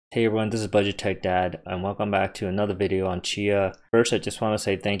Hey everyone, this is Budget Tech Dad, and welcome back to another video on Chia. First, I just want to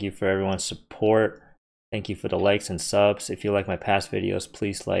say thank you for everyone's support. Thank you for the likes and subs. If you like my past videos,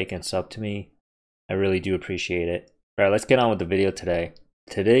 please like and sub to me. I really do appreciate it. Alright, let's get on with the video today.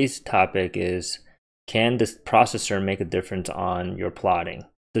 Today's topic is, can this processor make a difference on your plotting?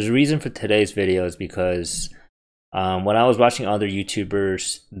 There's a reason for today's video is because when I was watching other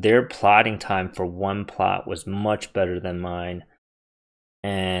YouTubers, their plotting time for one plot was much better than mine.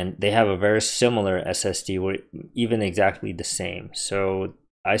 And they have a very similar SSD, or even exactly the same. So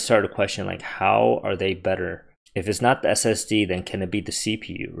I started questioning, like, how are they better? If it's not the SSD, then can it be the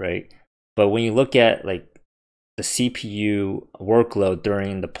CPU, right? But when you look at like the CPU workload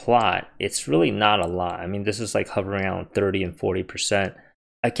during the plot, it's really not a lot. I mean, this is like hovering around 30 and 40%.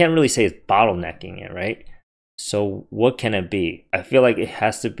 I can't really say it's bottlenecking it, right? So what can it be? I feel like it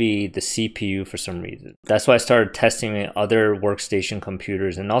has to be the CPU for some reason. That's why I started testing my other workstation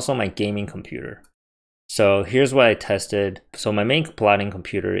computers and also my gaming computer. So here's what I tested. So my main plotting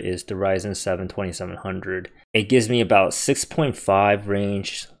computer is the Ryzen 7 2700. It gives me about 6.5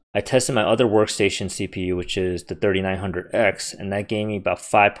 range. I tested my other workstation CPU, which is the 3900X, and that gave me about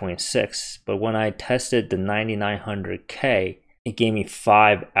 5.6. But when I tested the 9900K, it gave me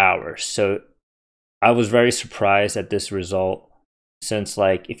 5 hours. So I was very surprised at this result, since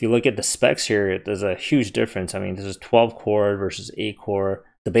like if you look at the specs here, there's a huge difference. I mean, this is 12 core versus 8 core.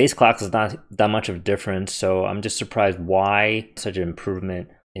 The base clock is not that much of a difference, so I'm just surprised why such an improvement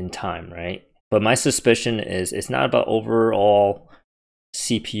in time, right? But my suspicion is it's not about overall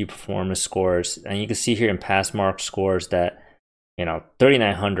CPU performance scores. And you can see here in Passmark scores that,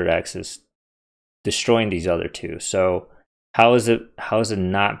 3900X is destroying these other two. So how is it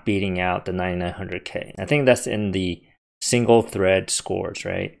not beating out the 9900K? I think that's in the single thread scores,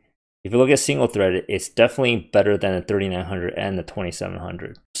 right? If you look at single thread, it's definitely better than the 3900 and the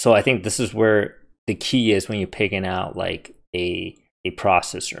 2700. So I think this is where the key is when you're picking out like a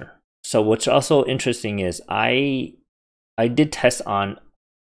processor. So what's also interesting is I did tests on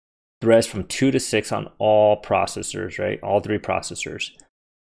threads from 2 to 6 on all processors, right? All three processors.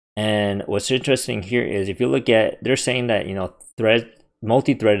 And what's interesting here is if you look at, they're saying that,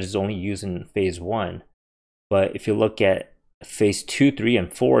 multi-thread is only used in phase 1. But if you look at phase 2, 3,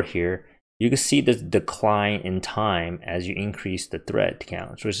 and 4 here, you can see the decline in time as you increase the thread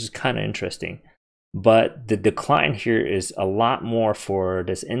counts, which is kind of interesting. But the decline here is a lot more for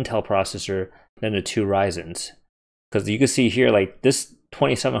this Intel processor than the two Ryzens. Because you can see here, like this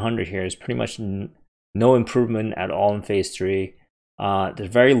 2700 here is pretty much no improvement at all in phase 3. There's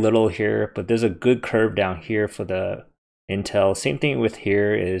very little here, but there's a good curve down here for the Intel. Same thing with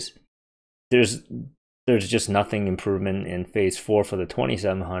here is there's just nothing improvement in phase 4 for the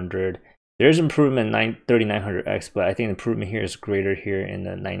 2700. There's improvement in 3900X, but I think the improvement here is greater here in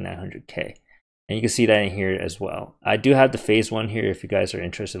the 9900K. And you can see that in here as well. I do have the phase 1 here if you guys are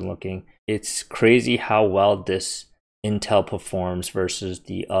interested in looking. It's crazy how well this Intel performs versus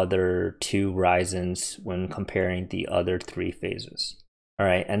the other two Ryzens when comparing the other three phases. All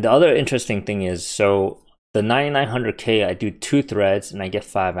right, and the other interesting thing is, so the 9900K, I do 2 threads and I get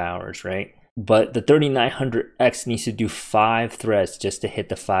 5 hours, right? But the 3900X needs to do 5 threads just to hit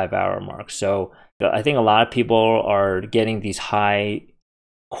the 5-hour mark. So I think a lot of people are getting these high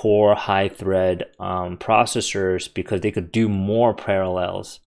core, high thread processors because they could do more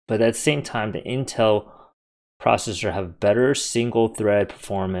parallels. But at the same time, the Intel processor have better single thread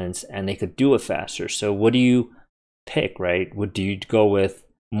performance and they could do it faster. So what do you pick, right? Do you go with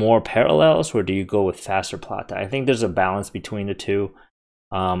more parallels or do you go with faster plot time? I think there's a balance between the two.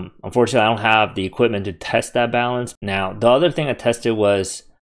 Unfortunately, I don't have the equipment to test that balance. Now, the other thing I tested was,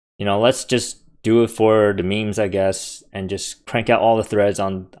 let's just do it for the memes, I guess, and just crank out all the threads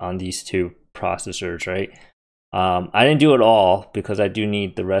on these two processors, right? I didn't do it all because I do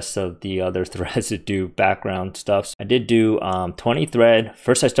need the rest of the other threads to do background stuff. So I did do 20 thread.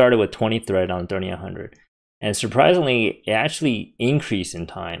 First I started with 20 thread on 3900. And surprisingly, it actually increased in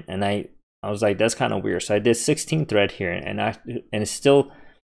time. And I was like, that's kind of weird. So I did 16 thread here and it's still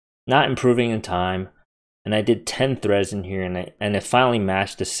not improving in time. And I did 10 threads in here and it finally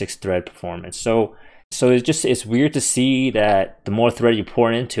matched the 6 thread performance. So it's weird to see that the more thread you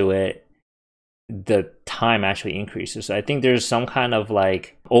pour into it, the time actually increases. So I think there's some kind of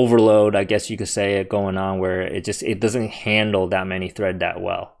like overload, I guess you could say, going on where it doesn't handle that many thread that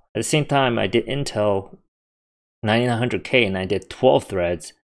well. At the same time, I did Intel 9900K and I did 12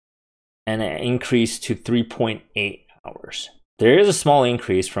 threads and it increased to 3.8 hours. There is a small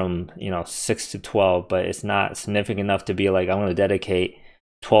increase from 6 to 12, but it's not significant enough to be like I'm going to dedicate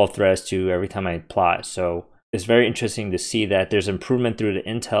 12 threads to every time I plot. So it's very interesting to see that there's improvement through the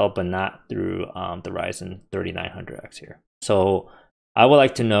Intel, but not through the Ryzen 3900X here. So I would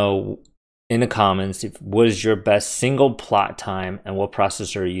like to know in the comments what is your best single plot time and what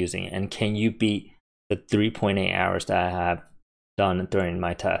processor you're using, and can you beat the 3.8 hours that I have done during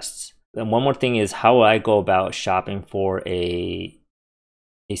my tests. And one more thing is, how would I go about shopping for a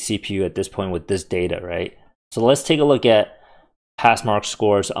CPU at this point with this data, right? So let's take a look at Passmark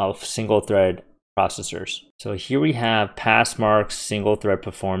scores of single thread processors. So here we have Passmark single thread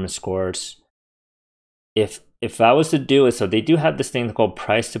performance scores. If I was to do it, so they do have this thing called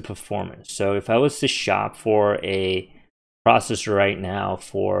price to performance. So if I was to shop for a processor right now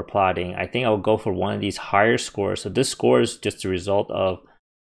for plotting, I think I would go for one of these higher scores. So this score is just a result of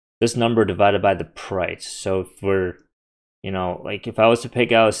this number divided by the price. So if we're, you know, like if I was to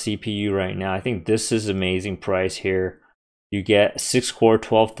pick out a CPU right now, I think this is amazing price here. You get 6 core,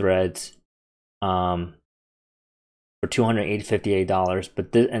 12 threads for $258,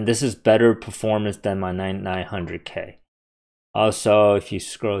 but this is better performance than my 9900K. Also, if you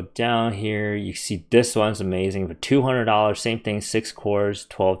scroll down here, you see this one's amazing for $200. Same thing, 6 cores,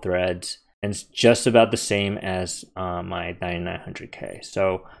 12 threads, and it's just about the same as my 9900K.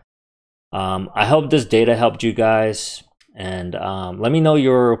 So I hope this data helped you guys, and let me know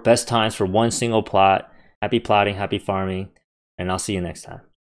your best times for one single plot. Happy plotting, happy farming, and I'll see you next time.